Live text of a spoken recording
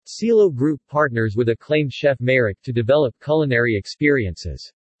Silo Group partners with acclaimed chef Marek to develop culinary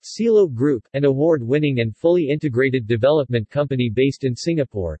experiences. Silo Group, an award-winning and fully integrated development company based in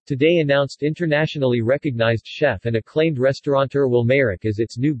Singapore, today announced internationally recognized chef and acclaimed restaurateur Will Marek as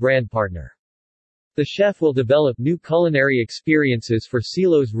its new brand partner. The chef will develop new culinary experiences for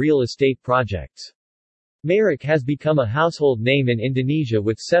Silo's real estate projects. Marek has become a household name in Indonesia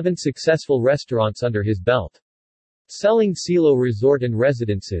with 7 successful restaurants under his belt. Seling Silo Resort and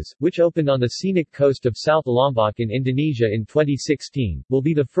Residences, which opened on the scenic coast of South Lombok in Indonesia in 2016, will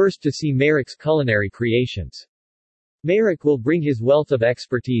be the first to see Marek's culinary creations. Marek will bring his wealth of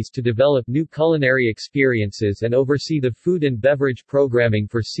expertise to develop new culinary experiences and oversee the food and beverage programming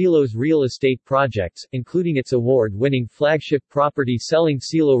for Silo's real estate projects, including its award-winning flagship property Seling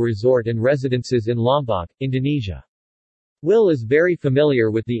Silo Resort and Residences in Lombok, Indonesia. Will is very familiar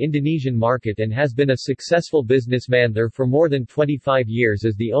with the Indonesian market and has been a successful businessman there for more than 25 years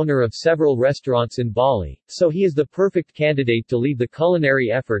as the owner of several restaurants in Bali, so he is the perfect candidate to lead the culinary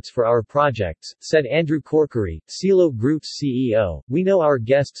efforts for our projects, said Andrew Corkery, Silo Group's CEO. We know our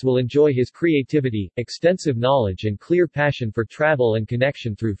guests will enjoy his creativity, extensive knowledge and clear passion for travel and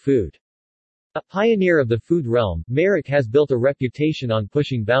connection through food. A pioneer of the food realm, Marek has built a reputation on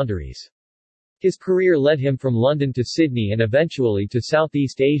pushing boundaries. His career led him from London to Sydney and eventually to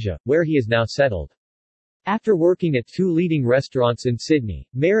Southeast Asia, where he is now settled. After working at 2 leading restaurants in Sydney,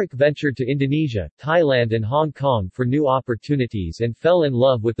 Marek ventured to Indonesia, Thailand and Hong Kong for new opportunities and fell in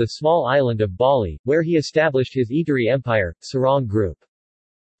love with the small island of Bali, where he established his eatery empire, Sarong Group.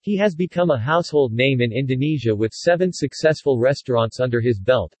 He has become a household name in Indonesia with 7 successful restaurants under his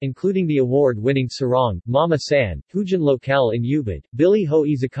belt, including the award-winning Sarong, Mama San, Hujan Locale in Ubud, Billy Ho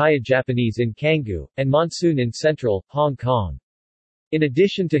Izakaya Japanese in Canggu, and Monsoon in Central, Hong Kong. In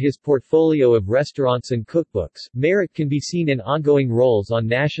addition to his portfolio of restaurants and cookbooks, Marek can be seen in ongoing roles on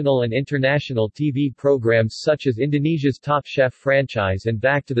national and international TV programs such as Indonesia's Top Chef franchise and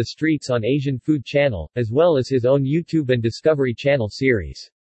Back to the Streets on Asian Food Channel, as well as his own YouTube and Discovery Channel series.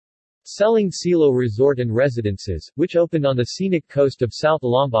 Seling Silo Resort and Residences, which opened on the scenic coast of South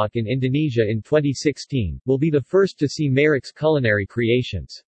Lombok in Indonesia in 2016, will be the first to see Marek's culinary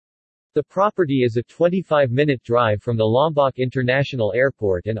creations. The property is a 25-minute drive from the Lombok International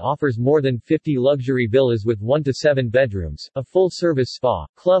Airport and offers more than 50 luxury villas with 1 to 7 bedrooms, a full-service spa,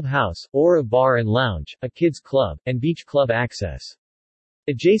 clubhouse, Aura bar and lounge, a kids club, and beach club access.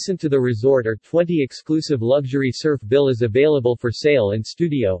 Adjacent to the resort are 20 exclusive luxury surf villas available for sale in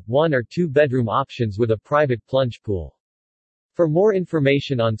studio, 1 or 2 bedroom options with a private plunge pool. For more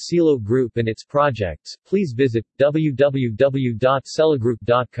information on Silo Group and its projects, please visit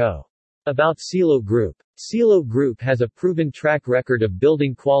www.selogroup.co. About Silo Group. Silo Group has a proven track record of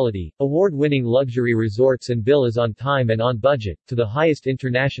building quality, award-winning luxury resorts and villas on time and on budget, to the highest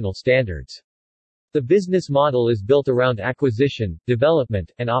international standards. The business model is built around acquisition,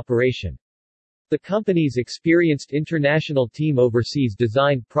 development, and operation. The company's experienced international team oversees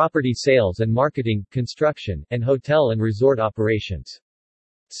design, property sales and marketing, construction, and hotel and resort operations.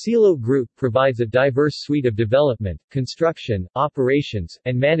 Silo Group provides a diverse suite of development, construction, operations,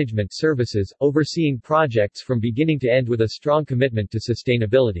 and management services, overseeing projects from beginning to end with a strong commitment to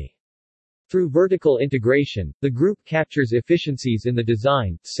sustainability. Through vertical integration, the group captures efficiencies in the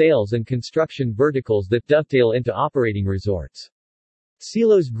design, sales and construction verticals that dovetail into operating resorts.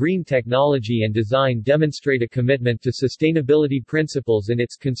 Silo's green technology and design demonstrate a commitment to sustainability principles in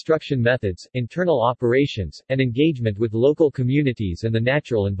its construction methods, internal operations, and engagement with local communities and the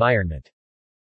natural environment.